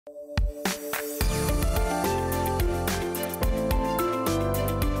Hello,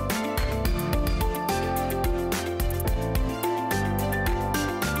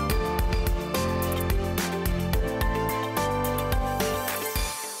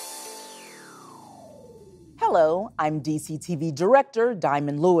 I'm DCTV Director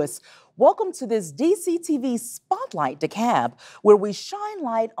Diamond Lewis. Welcome to this DCTV Spotlight DeKalb, where we shine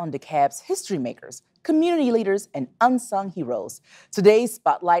light on DeKalb's history makers, community leaders, and unsung heroes. Today's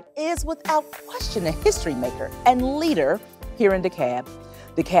Spotlight is without question a history maker and leader here in DeKalb.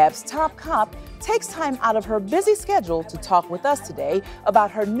 DeKalb's top cop takes time out of her busy schedule to talk with us today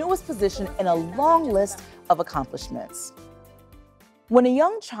about her newest position in a long list of accomplishments. When a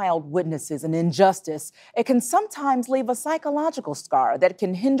young child witnesses an injustice, it can sometimes leave a psychological scar that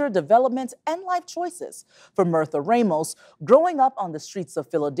can hinder development and life choices. For Mirtha Ramos, growing up on the streets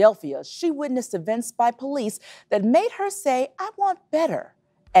of Philadelphia, she witnessed events by police that made her say, "I want better."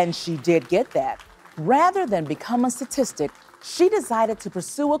 And she did get that. Rather than become a statistic, she decided to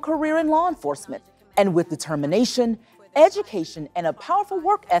pursue a career in law enforcement. And with determination, education, and a powerful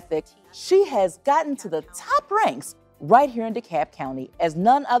work ethic, she has gotten to the top ranks right here in DeKalb County as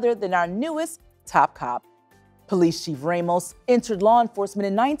none other than our newest top cop. Police Chief Ramos entered law enforcement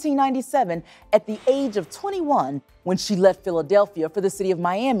in 1997 at the age of 21 when she left Philadelphia for the city of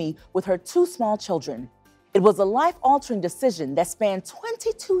Miami with her two small children. It was a life-altering decision that spanned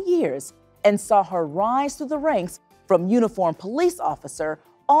 22 years and saw her rise through the ranks from uniformed police officer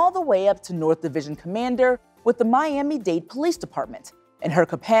all the way up to North Division Commander with the Miami-Dade Police Department. In her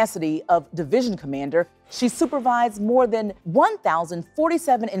capacity of division commander, she supervised more than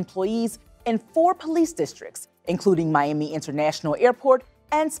 1,047 employees in 4 police districts, including Miami International Airport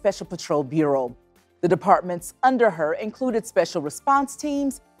and Special Patrol Bureau. The departments under her included special response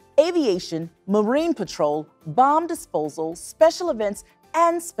teams, aviation, marine patrol, bomb disposal, special events,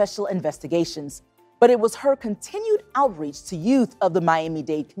 and special investigations. But it was her continued outreach to youth of the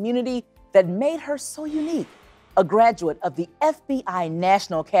Miami-Dade community that made her so unique. A graduate of the FBI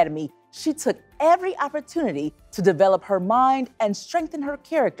National Academy, she took every opportunity to develop her mind and strengthen her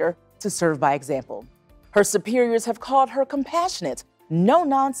character to serve by example. Her superiors have called her compassionate,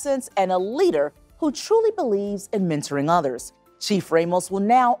 no-nonsense, and a leader who truly believes in mentoring others. Chief Ramos will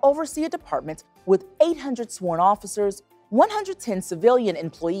now oversee a department with 800 sworn officers, 110 civilian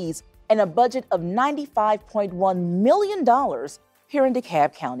employees, and a budget of $95.1 million here in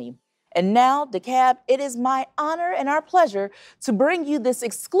DeKalb County. And now, DeKalb, it is my honor and our pleasure to bring you this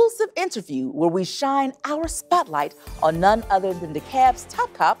exclusive interview where we shine our spotlight on none other than DeKalb's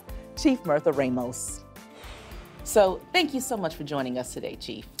top cop, Chief Mirtha Ramos. So thank you so much for joining us today,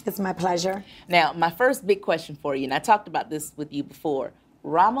 Chief. It's my pleasure. Now, my first big question for you, and I talked about this with you before,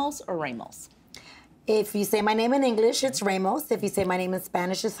 Ramos or Ramos? If you say my name in English, it's Ramos. If you say my name in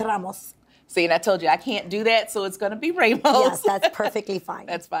Spanish, it's Ramos. See, and I told you I can't do that, so it's going to be Ramos. Yes, that's perfectly fine.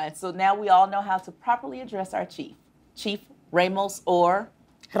 That's fine. So now we all know how to properly address our chief. Chief Ramos or?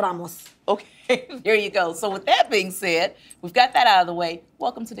 Ramos. Okay, there you go. So with that being said, we've got that out of the way.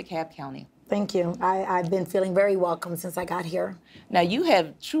 Welcome to DeKalb County. Thank you. I've been feeling very welcome since I got here. Now, you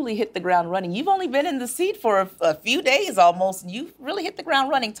have truly hit the ground running. You've only been in the seat for a few days almost, and you've really hit the ground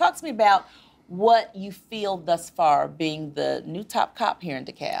running. Talk to me about what you feel thus far being the new top cop here in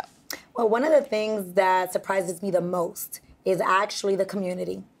DeKalb. Well, one of the things that surprises me the most is actually the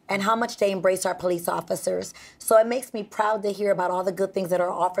community and how much they embrace our police officers. So it makes me proud to hear about all the good things that our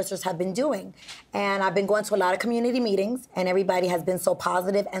officers have been doing. And I've been going to a lot of community meetings, and everybody has been so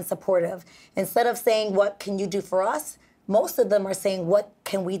positive and supportive. Instead of saying, "What can you do for us?" most of them are saying, "What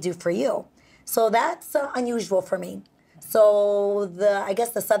can we do for you?" So that's unusual for me. So I guess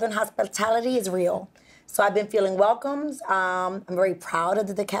the Southern hospitality is real. So I've been feeling welcomed. I'm very proud of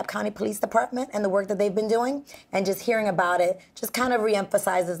the DeKalb County Police Department and the work that they've been doing. And just hearing about it just kind of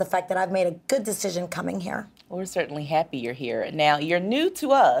reemphasizes the fact that I've made a good decision coming here. Well, we're certainly happy you're here. Now, you're new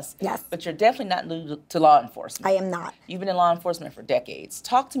to us, yes, but you're definitely not new to law enforcement. I am not. You've been in law enforcement for decades.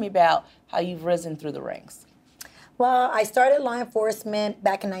 Talk to me about how you've risen through the ranks. Well, I started law enforcement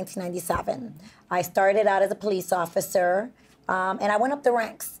back in 1997. I started out as a police officer, and I went up the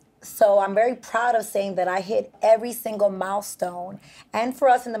ranks. So I'm very proud of saying that I hit every single milestone. And for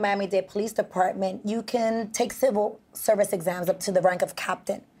us in the Miami-Dade Police Department, you can take civil service exams up to the rank of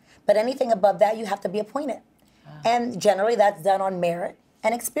captain. But anything above that, you have to be appointed. And generally, that's done on merit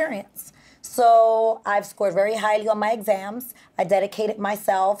and experience. So I've scored very highly on my exams. I dedicated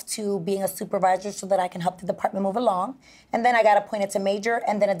myself to being a supervisor so that I can help the department move along. And then I got appointed to major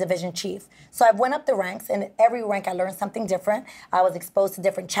and then a division chief. So I've went up the ranks, and at every rank I learned something different. I was exposed to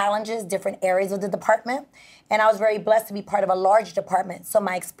different challenges, different areas of the department. And I was very blessed to be part of a large department. So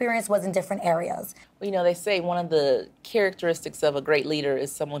my experience was in different areas. Well, you know, they say one of the characteristics of a great leader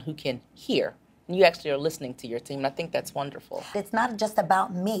is someone who can hear. And you actually are listening to your team, and I think that's wonderful. It's not just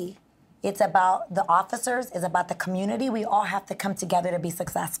about me. It's about the officers, it's about the community. We all have to come together to be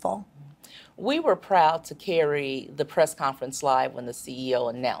successful. We were proud to carry the press conference live when the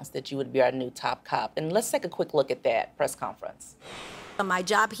CEO announced that you would be our new top cop. And let's take a quick look at that press conference. My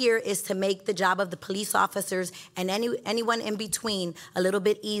job here is to make the job of the police officers and anyone in between a little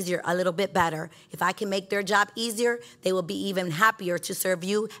bit easier, a little bit better. If I can make their job easier, they will be even happier to serve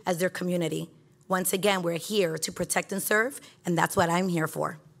you as their community. Once again, we're here to protect and serve, and that's what I'm here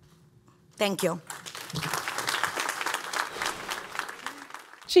for. Thank you.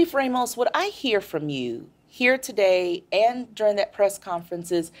 Chief Ramos, what I hear from you here today and during that press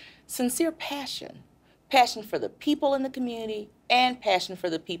conference is sincere passion. Passion for the people in the community and passion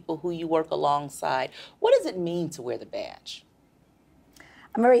for the people who you work alongside. What does it mean to wear the badge?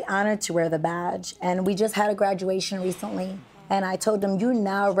 I'm very honored to wear the badge, and we just had a graduation recently, and I told them, you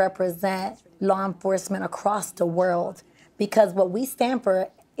now represent law enforcement across the world, because what we stand for,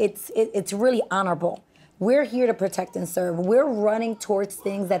 it's really honorable. We're here to protect and serve. We're running towards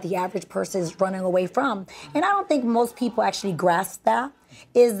things that the average person is running away from. And I don't think most people actually grasp that,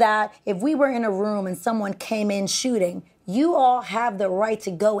 is that if we were in a room and someone came in shooting, you all have the right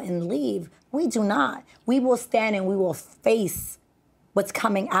to go and leave. We do not. We will stand and we will face what's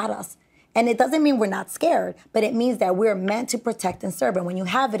coming at us. And it doesn't mean we're not scared, but it means that we're meant to protect and serve. And when you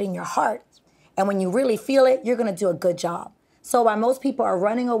have it in your heart, and when you really feel it, you're gonna do a good job. So while most people are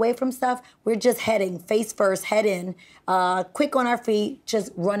running away from stuff, we're just heading face first, head in, quick on our feet,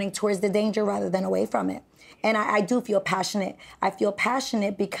 just running towards the danger rather than away from it. And I do feel passionate. I feel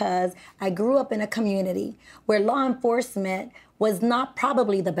passionate because I grew up in a community where law enforcement was not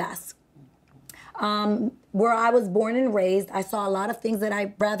probably the best. Where I was born and raised, I saw a lot of things that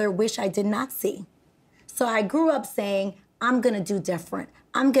I rather wish I did not see. So I grew up saying, I'm gonna do different.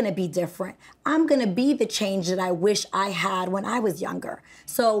 I'm gonna be different. I'm gonna be the change that I wish I had when I was younger.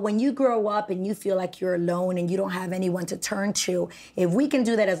 So when you grow up and you feel like you're alone and you don't have anyone to turn to, if we can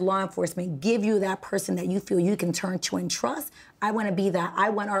do that as law enforcement, give you that person that you feel you can turn to and trust, I wanna be that. I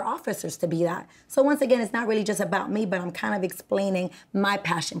want our officers to be that. So once again, it's not really just about me, but I'm kind of explaining my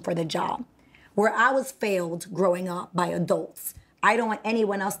passion for the job. Where I was failed growing up by adults, I don't want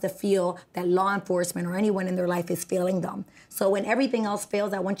anyone else to feel that law enforcement or anyone in their life is failing them. So when everything else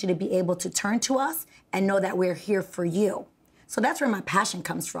fails, I want you to be able to turn to us and know that we're here for you. So that's where my passion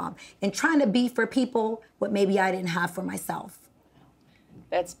comes from, in trying to be for people what maybe I didn't have for myself.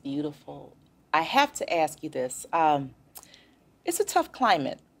 That's beautiful. I have to ask you this. It's a tough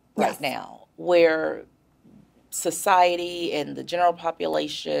climate right now where society and the general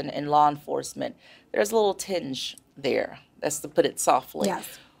population and law enforcement, there's a little tinge there. That's to put it softly.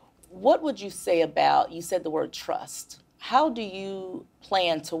 Yes. What would you say about, you said the word trust. How do you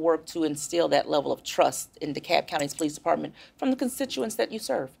plan to work to instill that level of trust in DeKalb County's Police Department from the constituents that you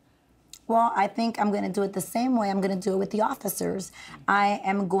serve? Well, I think I'm going to do it the same way I'm going to do it with the officers. I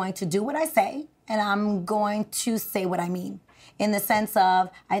am going to do what I say, and I'm going to say what I mean. In the sense of,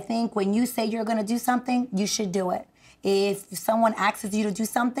 I think when you say you're going to do something, you should do it. If someone asks you to do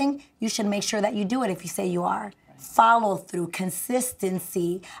something, you should make sure that you do it if you say you are. Follow through,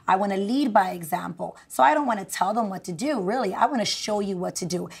 consistency. I want to lead by example. So I don't want to tell them what to do, really. I want to show you what to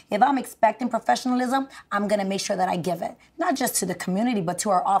do. If I'm expecting professionalism, I'm going to make sure that I give it. Not just to the community, but to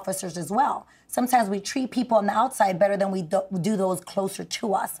our officers as well. Sometimes we treat people on the outside better than we do those closer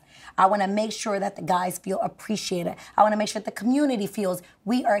to us. I want to make sure that the guys feel appreciated. I want to make sure that the community feels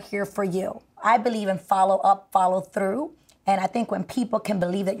we are here for you. I believe in follow up, follow through. And I think when people can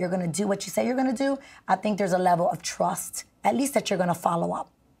believe that you're going to do what you say you're going to do, I think there's a level of trust, at least that you're going to follow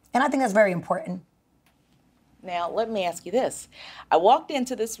up. And I think that's very important. Now, let me ask you this. I walked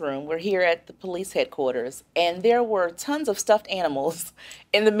into this room, we're here at the police headquarters, and there were tons of stuffed animals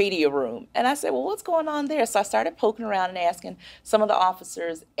in the media room. And I said, well, what's going on there? So I started poking around and asking some of the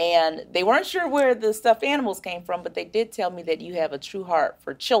officers, and they weren't sure where the stuffed animals came from, but they did tell me that you have a true heart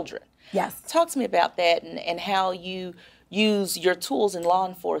for children. Yes. Talk to me about that and how you use your tools in law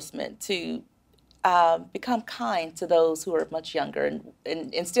enforcement to become kind to those who are much younger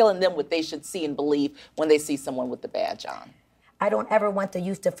and instill in them what they should see and believe when they see someone with the badge on. I don't ever want the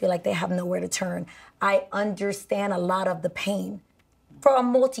youth to feel like they have nowhere to turn. I understand a lot of the pain. for a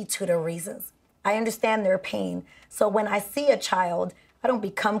multitude of reasons. I understand their pain. So when I see a child, I don't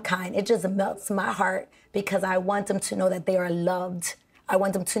become kind. It just melts my heart because I want them to know that they are loved. I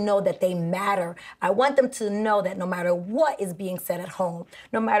want them to know that they matter. I want them to know that no matter what is being said at home,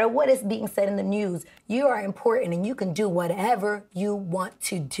 no matter what is being said in the news, you are important and you can do whatever you want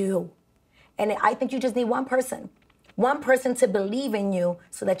to do. And I think you just need one person to believe in you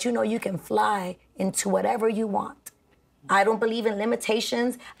so that you know you can fly into whatever you want. I don't believe in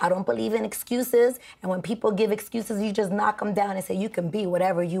limitations. I don't believe in excuses. And when people give excuses, you just knock them down and say you can be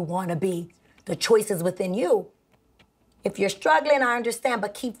whatever you want to be. The choice is within you. If you're struggling, I understand,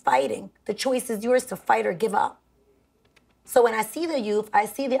 but keep fighting. The choice is yours to fight or give up. So when I see the youth, I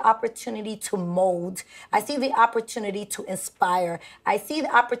see the opportunity to mold. I see the opportunity to inspire. I see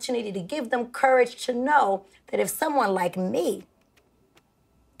the opportunity to give them courage to know that if someone like me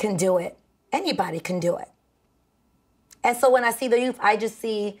can do it, anybody can do it. And so when I see the youth, I just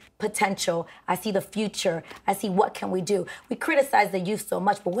see potential. I see the future. I see what can we do. We criticize the youth so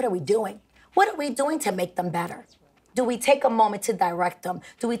much, but what are we doing? What are we doing to make them better? Do we take a moment to direct them?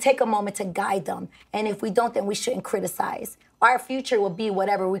 Do we take a moment to guide them? And if we don't, then we shouldn't criticize. Our future will be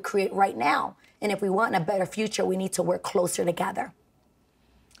whatever we create right now. And if we want a better future, we need to work closer together.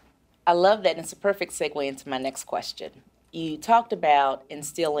 I love that, and it's a perfect segue into my next question. You talked about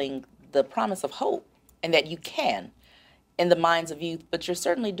instilling the promise of hope and that you can in the minds of youth, but you're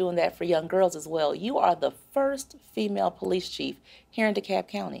certainly doing that for young girls as well. You are the first female police chief here in DeKalb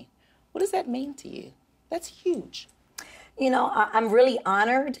County. What does that mean to you? That's huge. You know, I'm really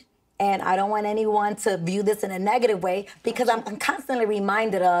honored, and I don't want anyone to view this in a negative way because I'm constantly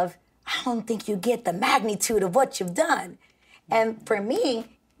reminded of, I don't think you get the magnitude of what you've done. And for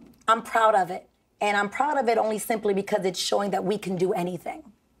me, I'm proud of it. And I'm proud of it only simply because it's showing that we can do anything.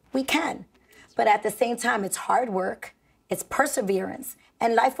 We can. But at the same time, it's hard work, it's perseverance,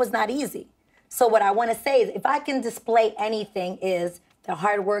 and life was not easy. So what I want to say is if I can display anything is the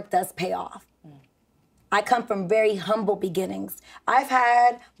hard work does pay off. I come from very humble beginnings. I've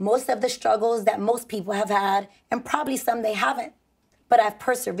had most of the struggles that most people have had, and probably some they haven't, but I've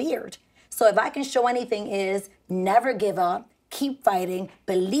persevered. So if I can show anything is never give up, keep fighting,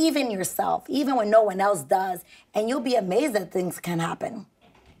 believe in yourself, even when no one else does, and you'll be amazed that things can happen.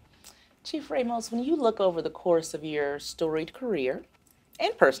 Chief Ramos, when you look over the course of your storied career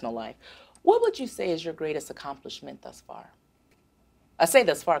and personal life, what would you say is your greatest accomplishment thus far? I say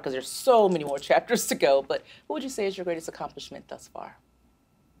thus far because there's so many more chapters to go, but what would you say is your greatest accomplishment thus far?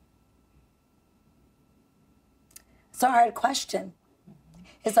 It's a hard question.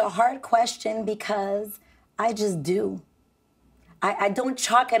 It's a hard question because I just do. I don't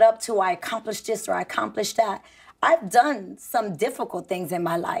chalk it up to I accomplished this or I accomplished that. I've done some difficult things in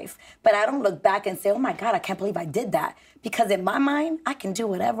my life, but I don't look back and say, oh my God, I can't believe I did that. Because in my mind, I can do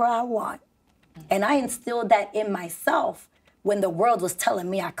whatever I want. And I instilled that in myself when the world was telling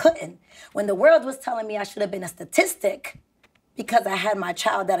me I couldn't. When the world was telling me I should have been a statistic because I had my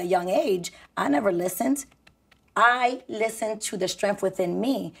child at a young age, I never listened. I listened to the strength within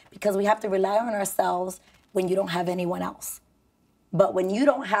me because we have to rely on ourselves when you don't have anyone else. But when you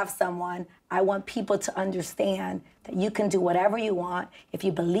don't have someone, I want people to understand that you can do whatever you want. If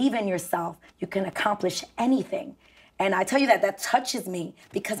you believe in yourself, you can accomplish anything. And I tell you that touches me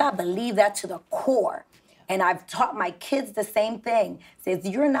because I believe that to the core. And I've taught my kids the same thing. Says,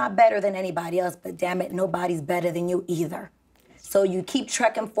 you're not better than anybody else, but damn it, nobody's better than you either. So you keep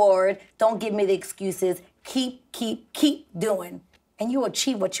trekking forward. Don't give me the excuses. Keep doing. And you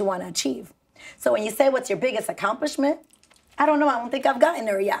achieve what you want to achieve. So when you say, what's your biggest accomplishment? I don't know. I don't think I've gotten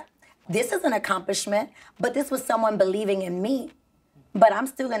there yet. This is an accomplishment, but this was someone believing in me. But I'm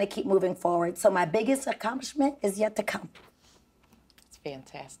still going to keep moving forward. So my biggest accomplishment is yet to come. It's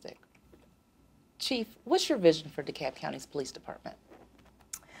fantastic. Chief, what's your vision for DeKalb County's Police Department?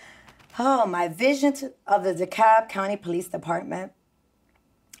 Oh, my vision of the DeKalb County Police Department,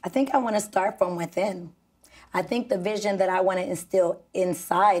 I think I want to start from within. I think the vision that I want to instill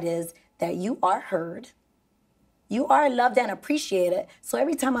inside is that you are heard. You are loved and appreciated. So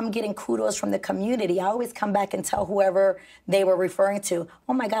every time I'm getting kudos from the community, I always come back and tell whoever they were referring to,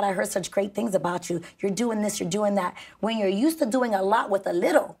 oh my God, I heard such great things about you. You're doing this, you're doing that. When you're used to doing a lot with a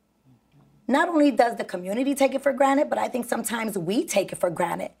little, not only does the community take it for granted, but I think sometimes we take it for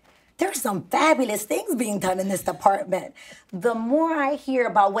granted. There's some fabulous things being done in this department. The more I hear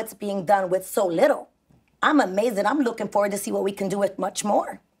about what's being done with so little, I'm amazed and I'm looking forward to see what we can do with much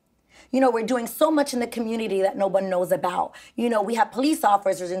more. You know, we're doing so much in the community that no one knows about. You know, we have police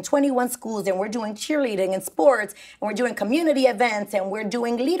officers in 21 schools, and we're doing cheerleading and sports, and we're doing community events, and we're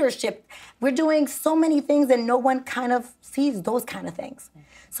doing leadership. We're doing so many things, and no one kind of sees those kind of things.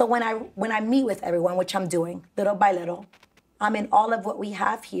 So when I meet with everyone, which I'm doing little by little, I'm in all of what we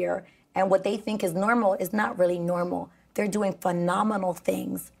have here, and what they think is normal is not really normal. They're doing phenomenal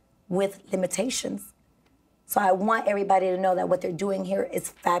things with limitations. So I want everybody to know that what they're doing here is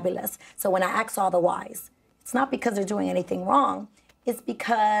fabulous. So when I ask all the whys, it's not because they're doing anything wrong. It's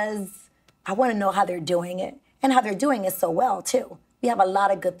because I want to know how they're doing it, and how they're doing it so well, too. We have a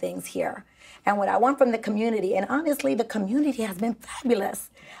lot of good things here. And what I want from the community, and honestly, the community has been fabulous.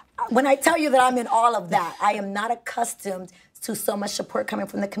 When I tell you that I'm in all of that, I am not accustomed to so much support coming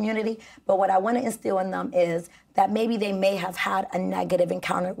from the community, but what I want to instill in them is that maybe they may have had a negative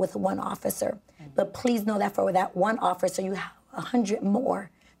encounter with one officer, but please know that for that one officer, you have 100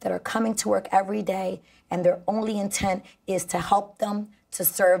 more that are coming to work every day, and their only intent is to help them, to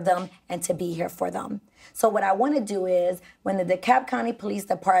serve them, and to be here for them. So what I want to do is, when the DeKalb County Police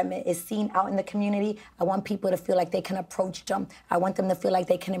Department is seen out in the community, I want people to feel like they can approach them. I want them to feel like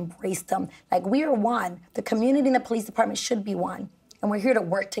they can embrace them. Like, we are one. The community and the police department should be one. And we're here to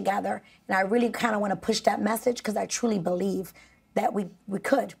work together. And I really kind of want to push that message, because I truly believe that we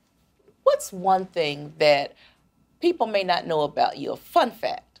could. What's one thing that people may not know about you, a fun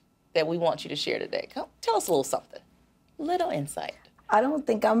fact that we want you to share today? Come, tell us a little something, little insight. I don't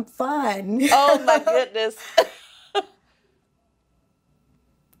think I'm fun. Oh, my goodness.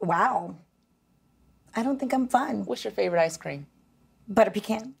 Wow. I don't think I'm fun. What's your favorite ice cream? Butter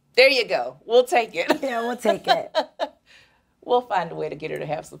pecan. There you go. We'll take it. Yeah, we'll take it. We'll find a way to get her to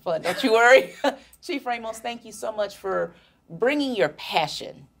have some fun. Don't you worry. Chief Ramos, thank you so much for bringing your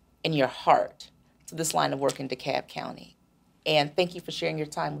passion and your heart to this line of work in DeKalb County. And thank you for sharing your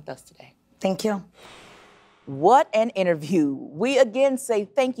time with us today. Thank you. What an interview. We again say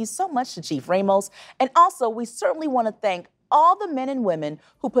thank you so much to Chief Ramos. And also, we certainly want to thank all the men and women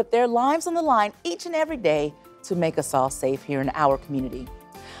who put their lives on the line each and every day to make us all safe here in our community.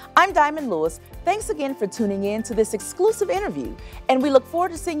 I'm Diamond Lewis. Thanks again for tuning in to this exclusive interview. And we look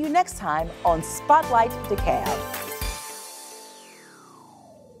forward to seeing you next time on Spotlight DeKalb.